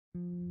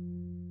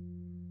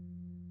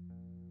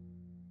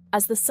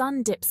As the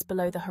sun dips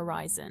below the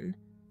horizon,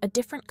 a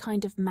different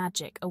kind of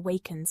magic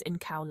awakens in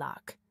Khao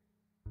Lak.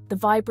 The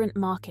vibrant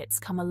markets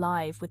come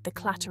alive with the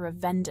clatter of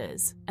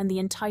vendors and the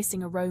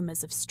enticing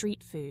aromas of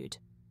street food.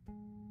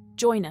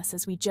 Join us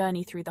as we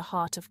journey through the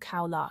heart of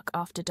Khao Lak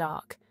after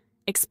dark,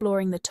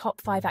 exploring the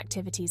top 5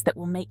 activities that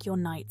will make your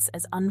nights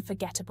as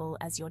unforgettable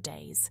as your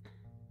days.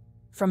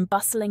 From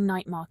bustling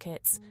night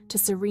markets to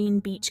serene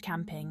beach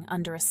camping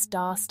under a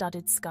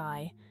star-studded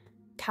sky,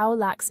 Khao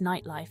Lak's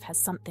nightlife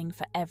has something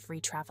for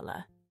every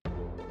traveller.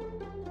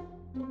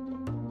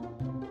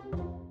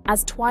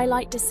 As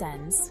twilight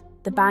descends,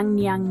 the Bang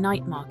Niang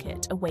night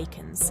market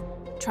awakens,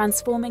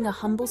 transforming a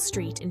humble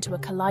street into a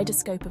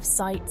kaleidoscope of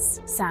sights,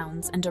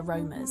 sounds, and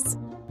aromas.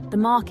 The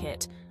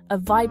market, a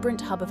vibrant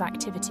hub of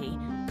activity,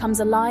 comes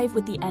alive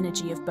with the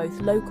energy of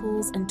both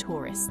locals and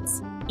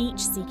tourists, each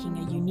seeking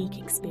a unique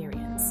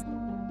experience.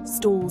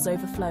 Stalls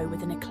overflow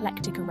with an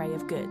eclectic array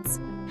of goods,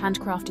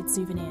 handcrafted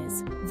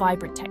souvenirs,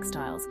 vibrant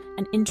textiles,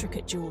 and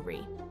intricate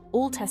jewellery,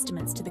 all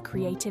testaments to the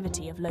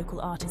creativity of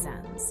local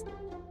artisans.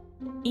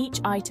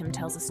 Each item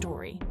tells a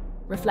story,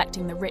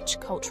 reflecting the rich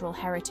cultural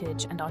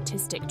heritage and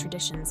artistic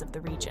traditions of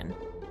the region.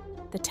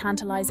 The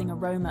tantalizing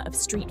aroma of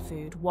street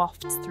food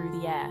wafts through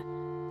the air,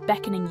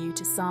 beckoning you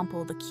to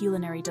sample the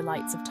culinary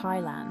delights of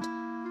Thailand.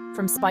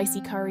 From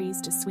spicy curries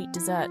to sweet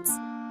desserts,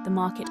 the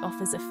market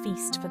offers a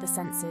feast for the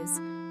senses,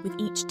 with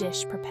each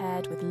dish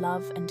prepared with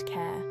love and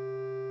care.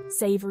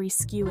 Savoury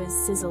skewers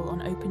sizzle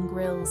on open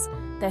grills,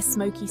 their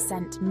smoky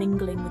scent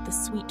mingling with the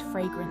sweet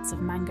fragrance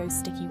of mango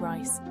sticky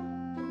rice.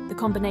 The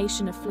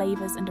combination of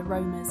flavours and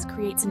aromas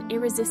creates an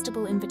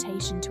irresistible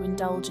invitation to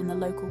indulge in the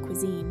local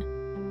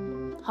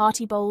cuisine.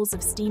 Hearty bowls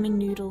of steaming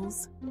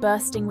noodles,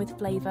 bursting with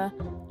flavour,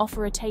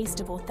 offer a taste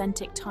of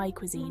authentic Thai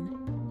cuisine.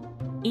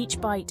 Each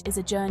bite is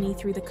a journey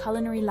through the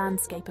culinary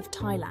landscape of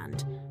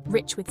Thailand,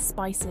 rich with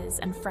spices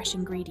and fresh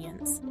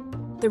ingredients.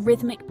 The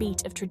rhythmic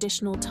beat of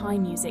traditional Thai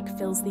music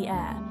fills the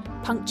air,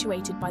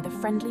 punctuated by the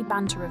friendly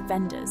banter of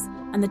vendors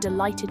and the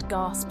delighted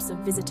gasps of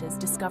visitors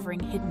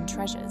discovering hidden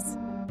treasures.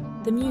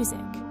 The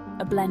music,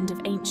 a blend of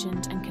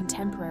ancient and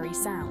contemporary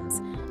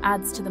sounds,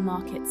 adds to the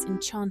market's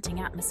enchanting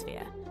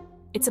atmosphere.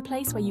 It's a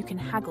place where you can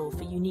haggle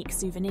for unique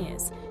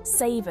souvenirs,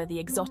 savour the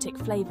exotic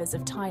flavours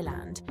of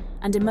Thailand,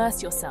 and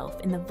immerse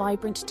yourself in the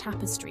vibrant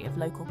tapestry of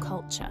local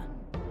culture.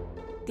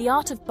 The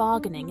art of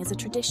bargaining is a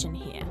tradition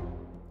here,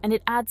 and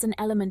it adds an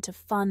element of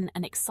fun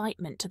and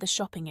excitement to the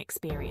shopping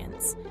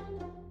experience.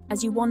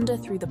 As you wander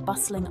through the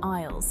bustling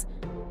aisles,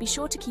 be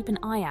sure to keep an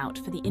eye out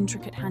for the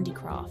intricate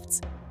handicrafts,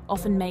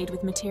 often made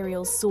with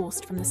materials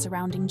sourced from the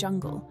surrounding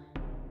jungle.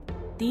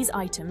 These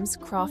items,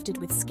 crafted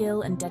with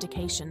skill and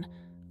dedication,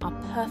 are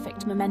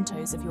perfect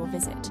mementos of your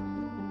visit.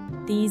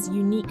 These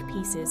unique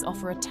pieces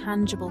offer a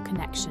tangible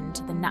connection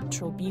to the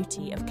natural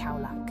beauty of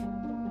Khao Lak.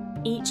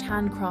 Each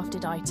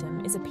handcrafted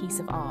item is a piece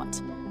of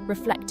art,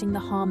 reflecting the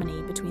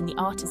harmony between the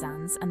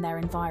artisans and their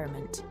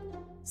environment.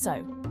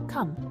 So,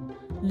 come,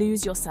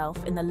 lose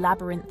yourself in the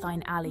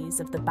labyrinthine alleys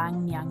of the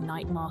Bang Niang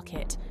night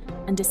market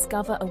and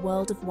discover a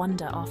world of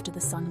wonder after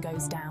the sun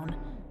goes down.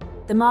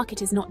 The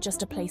market is not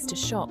just a place to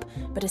shop,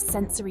 but a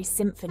sensory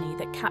symphony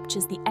that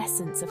captures the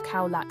essence of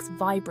Khao Lak's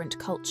vibrant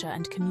culture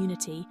and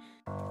community.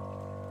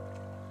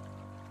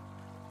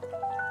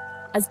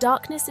 As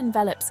darkness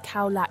envelops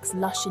Khao Lak's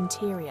lush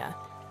interior,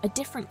 a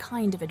different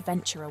kind of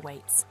adventure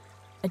awaits.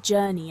 A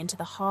journey into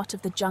the heart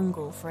of the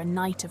jungle for a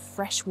night of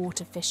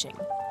freshwater fishing.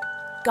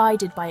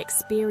 Guided by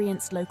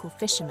experienced local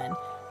fishermen,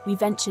 we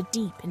venture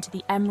deep into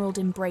the emerald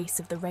embrace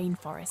of the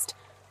rainforest,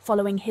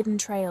 following hidden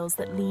trails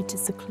that lead to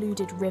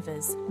secluded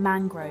rivers,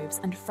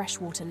 mangroves, and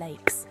freshwater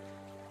lakes.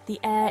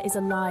 The air is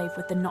alive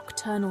with the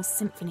nocturnal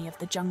symphony of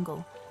the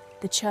jungle,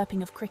 the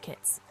chirping of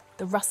crickets,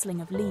 the rustling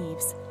of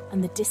leaves,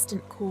 and the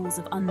distant calls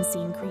of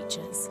unseen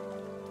creatures.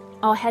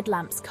 Our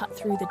headlamps cut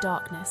through the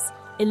darkness,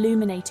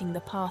 illuminating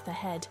the path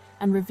ahead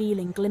and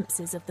revealing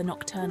glimpses of the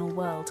nocturnal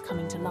world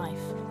coming to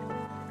life.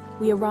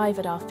 We arrive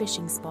at our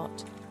fishing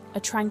spot, a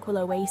tranquil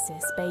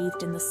oasis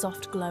bathed in the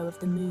soft glow of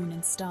the moon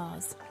and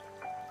stars.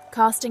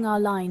 Casting our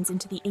lines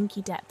into the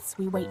inky depths,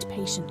 we wait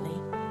patiently,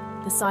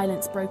 the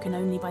silence broken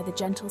only by the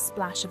gentle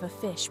splash of a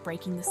fish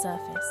breaking the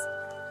surface.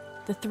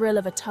 The thrill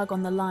of a tug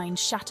on the line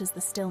shatters the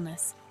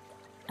stillness,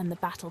 and the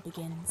battle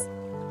begins.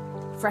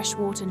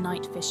 Freshwater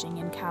night fishing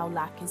in Khao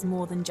Lak is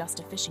more than just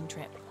a fishing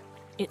trip.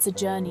 It's a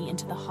journey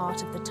into the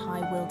heart of the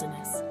Thai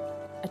wilderness,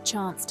 a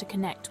chance to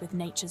connect with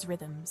nature's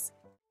rhythms.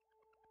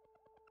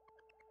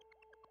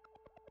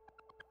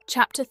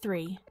 Chapter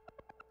 3: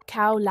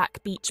 Khao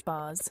Lak Beach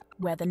Bars,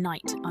 where the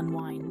night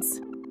unwinds.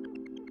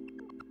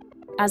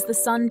 As the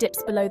sun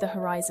dips below the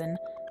horizon,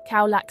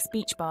 Khao Lak's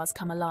beach bars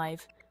come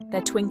alive,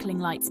 their twinkling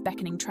lights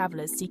beckoning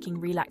travellers seeking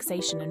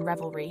relaxation and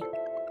revelry.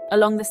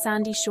 Along the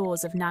sandy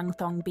shores of Nang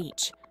Thong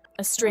Beach,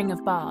 a string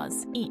of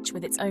bars, each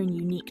with its own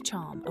unique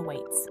charm,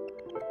 awaits.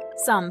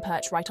 Some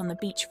perch right on the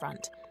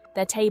beachfront,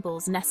 their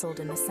tables nestled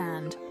in the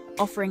sand,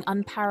 offering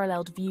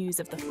unparalleled views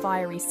of the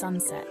fiery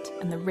sunset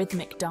and the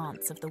rhythmic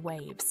dance of the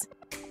waves.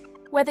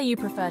 Whether you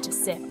prefer to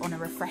sip on a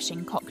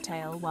refreshing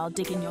cocktail while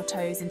digging your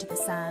toes into the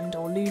sand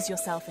or lose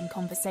yourself in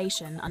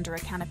conversation under a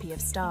canopy of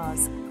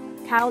stars,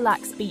 Khao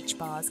Lak's beach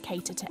bars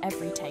cater to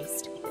every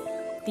taste.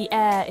 The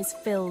air is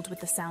filled with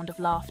the sound of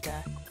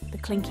laughter, the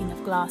clinking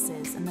of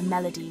glasses and the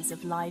melodies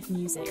of live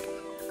music,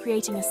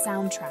 creating a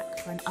soundtrack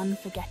for an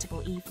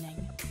unforgettable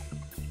evening.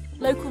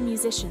 Local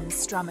musicians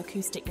strum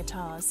acoustic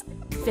guitars,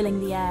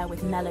 filling the air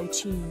with mellow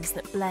tunes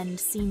that blend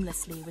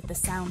seamlessly with the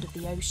sound of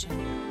the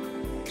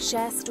ocean.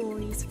 Share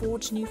stories,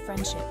 forge new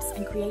friendships,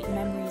 and create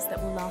memories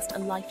that will last a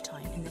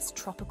lifetime in this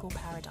tropical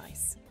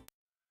paradise.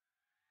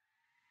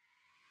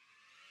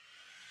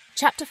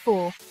 Chapter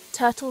 4: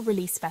 Turtle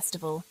Release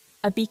Festival,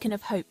 a beacon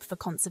of hope for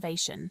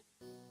conservation.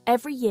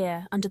 Every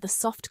year, under the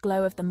soft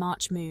glow of the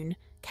March moon,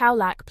 Khao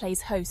Lak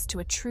plays host to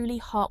a truly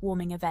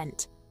heartwarming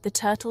event, the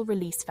Turtle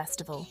Release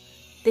Festival.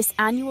 This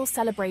annual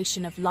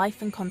celebration of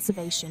life and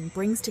conservation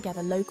brings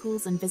together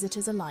locals and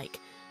visitors alike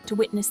to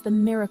witness the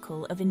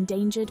miracle of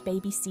endangered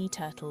baby sea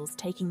turtles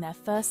taking their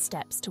first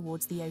steps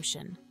towards the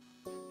ocean.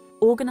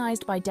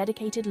 Organised by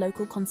dedicated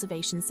local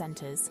conservation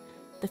centres,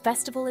 the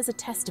festival is a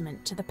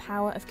testament to the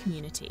power of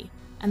community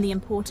and the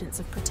importance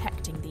of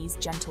protecting these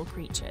gentle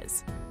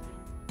creatures.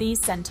 These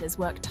centres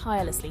work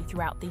tirelessly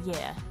throughout the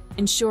year,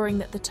 ensuring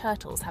that the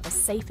turtles have a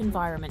safe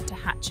environment to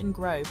hatch and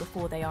grow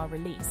before they are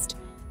released.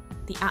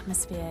 The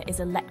atmosphere is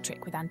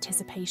electric with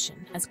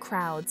anticipation as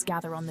crowds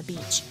gather on the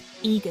beach,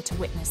 eager to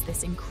witness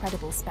this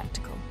incredible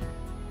spectacle.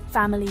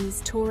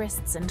 Families,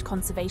 tourists, and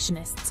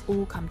conservationists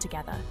all come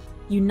together,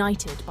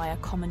 united by a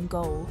common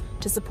goal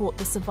to support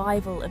the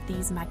survival of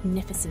these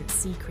magnificent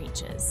sea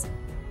creatures.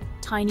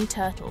 Tiny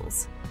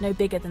turtles, no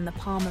bigger than the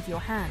palm of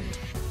your hand,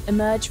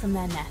 emerge from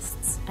their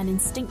nests and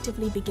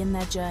instinctively begin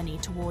their journey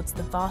towards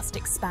the vast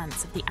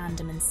expanse of the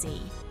Andaman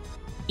Sea.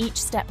 Each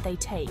step they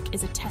take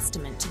is a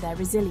testament to their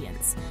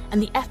resilience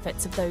and the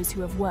efforts of those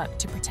who have worked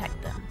to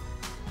protect them.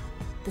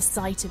 The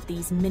sight of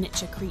these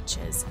miniature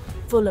creatures,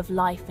 full of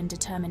life and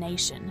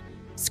determination,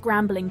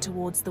 scrambling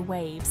towards the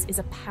waves is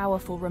a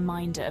powerful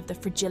reminder of the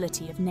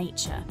fragility of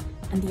nature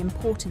and the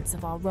importance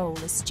of our role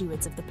as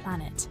stewards of the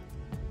planet.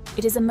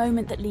 It is a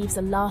moment that leaves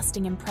a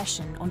lasting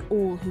impression on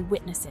all who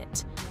witness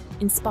it,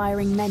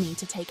 inspiring many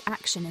to take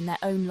action in their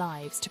own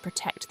lives to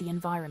protect the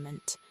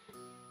environment.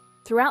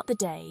 Throughout the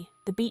day,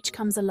 the beach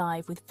comes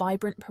alive with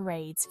vibrant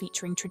parades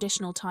featuring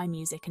traditional Thai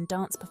music and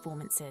dance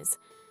performances.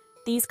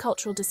 These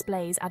cultural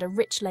displays add a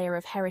rich layer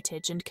of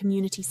heritage and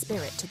community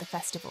spirit to the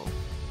festival,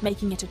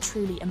 making it a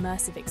truly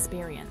immersive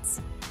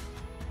experience.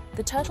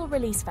 The Turtle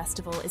Release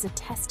Festival is a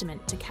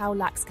testament to Khao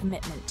Lak's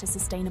commitment to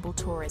sustainable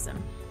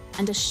tourism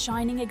and a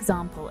shining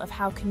example of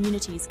how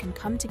communities can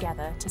come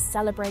together to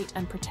celebrate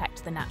and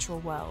protect the natural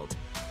world.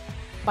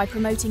 By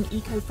promoting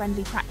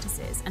eco-friendly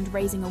practices and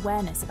raising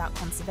awareness about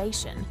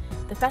conservation,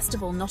 the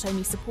festival not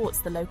only supports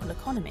the local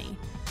economy,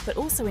 but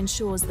also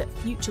ensures that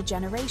future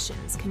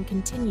generations can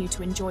continue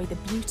to enjoy the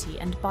beauty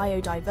and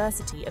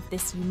biodiversity of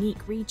this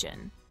unique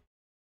region.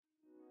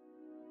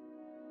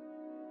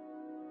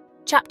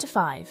 Chapter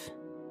 5: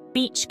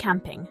 Beach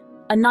Camping,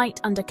 a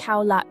night under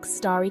Khao Lak's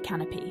starry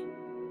canopy.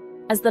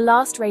 As the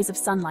last rays of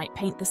sunlight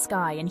paint the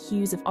sky in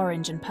hues of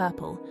orange and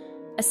purple,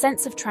 a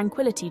sense of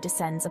tranquility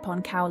descends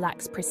upon Khao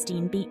Lak's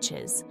pristine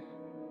beaches.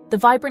 The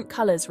vibrant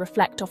colours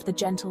reflect off the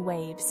gentle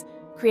waves,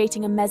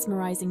 creating a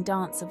mesmerising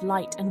dance of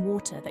light and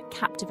water that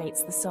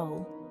captivates the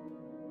soul.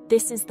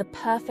 This is the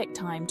perfect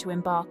time to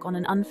embark on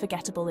an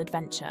unforgettable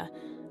adventure,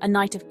 a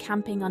night of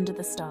camping under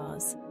the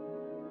stars.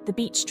 The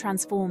beach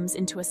transforms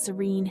into a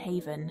serene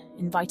haven,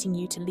 inviting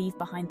you to leave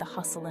behind the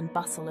hustle and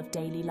bustle of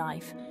daily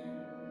life.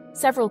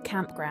 Several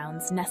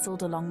campgrounds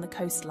nestled along the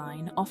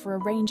coastline offer a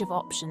range of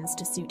options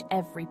to suit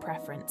every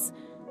preference.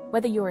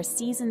 Whether you're a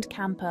seasoned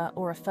camper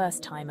or a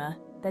first-timer,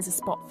 there's a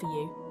spot for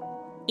you.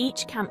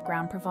 Each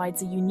campground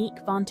provides a unique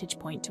vantage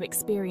point to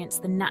experience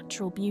the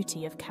natural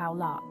beauty of Khao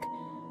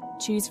Lak.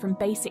 Choose from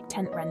basic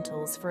tent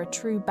rentals for a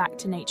true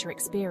back-to-nature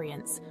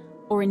experience,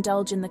 or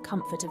indulge in the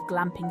comfort of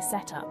glamping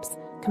setups,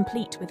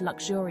 complete with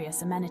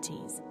luxurious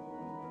amenities.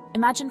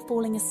 Imagine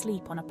falling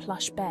asleep on a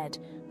plush bed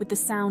with the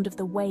sound of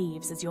the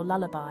waves as your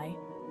lullaby.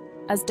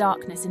 As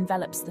darkness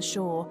envelops the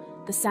shore,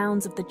 the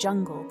sounds of the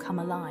jungle come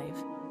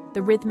alive.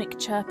 The rhythmic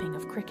chirping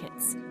of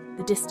crickets,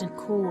 the distant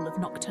call of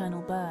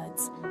nocturnal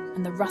birds,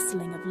 and the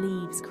rustling of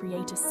leaves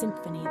create a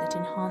symphony that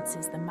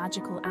enhances the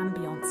magical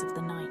ambience of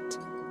the night.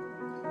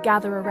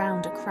 Gather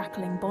around a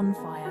crackling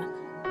bonfire,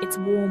 its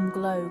warm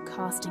glow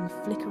casting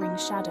flickering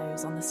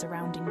shadows on the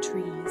surrounding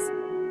trees.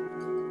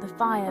 The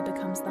fire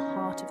becomes the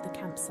heart of the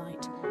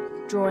campsite,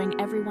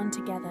 drawing everyone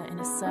together in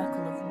a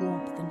circle of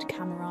warmth and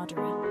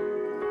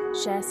camaraderie.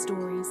 Share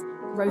stories,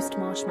 roast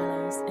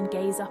marshmallows, and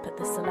gaze up at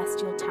the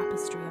celestial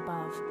tapestry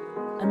above,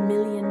 a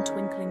million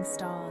twinkling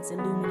stars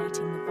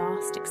illuminating the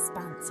vast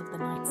expanse of the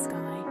night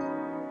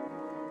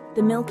sky.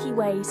 The Milky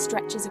Way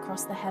stretches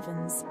across the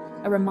heavens,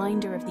 a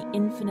reminder of the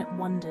infinite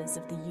wonders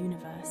of the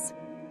universe.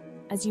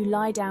 As you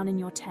lie down in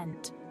your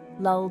tent,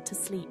 lulled to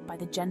sleep by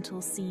the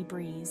gentle sea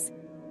breeze,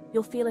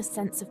 you'll feel a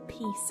sense of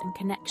peace and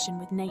connection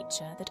with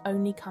nature that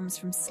only comes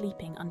from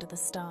sleeping under the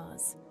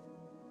stars.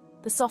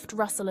 The soft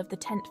rustle of the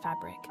tent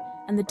fabric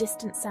and the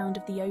distant sound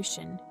of the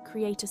ocean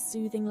create a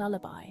soothing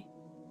lullaby.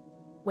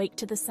 Wake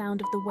to the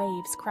sound of the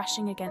waves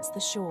crashing against the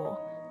shore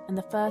and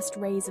the first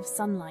rays of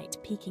sunlight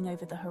peeking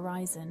over the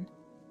horizon.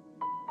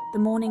 The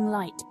morning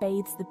light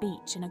bathes the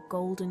beach in a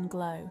golden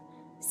glow,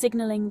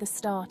 signaling the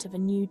start of a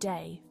new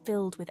day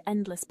filled with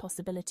endless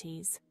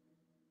possibilities.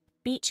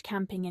 Beach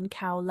camping in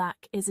Khao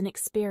Lak is an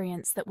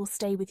experience that will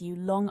stay with you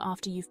long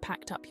after you've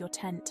packed up your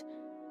tent.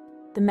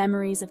 The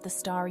memories of the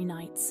starry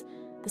nights,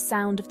 the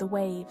sound of the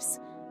waves,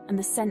 and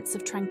the sense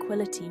of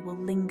tranquility will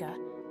linger,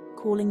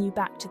 calling you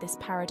back to this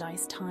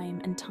paradise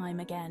time and time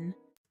again.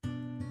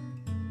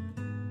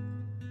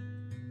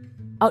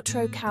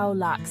 Outro Khao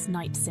Lak's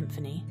Night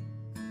Symphony.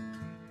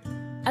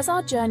 As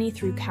our journey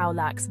through Khao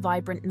Lak's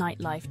vibrant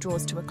nightlife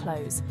draws to a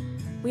close,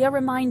 we are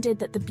reminded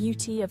that the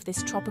beauty of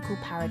this tropical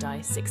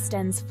paradise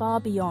extends far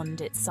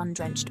beyond its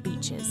sun-drenched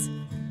beaches.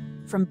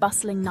 From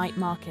bustling night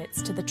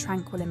markets to the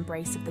tranquil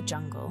embrace of the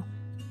jungle,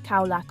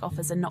 Khao Lak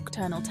offers a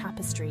nocturnal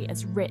tapestry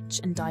as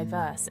rich and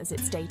diverse as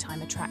its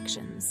daytime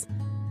attractions.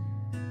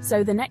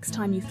 So the next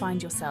time you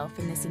find yourself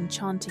in this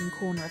enchanting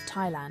corner of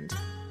Thailand,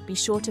 be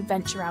sure to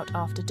venture out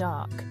after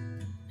dark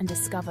and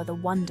discover the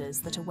wonders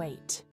that await.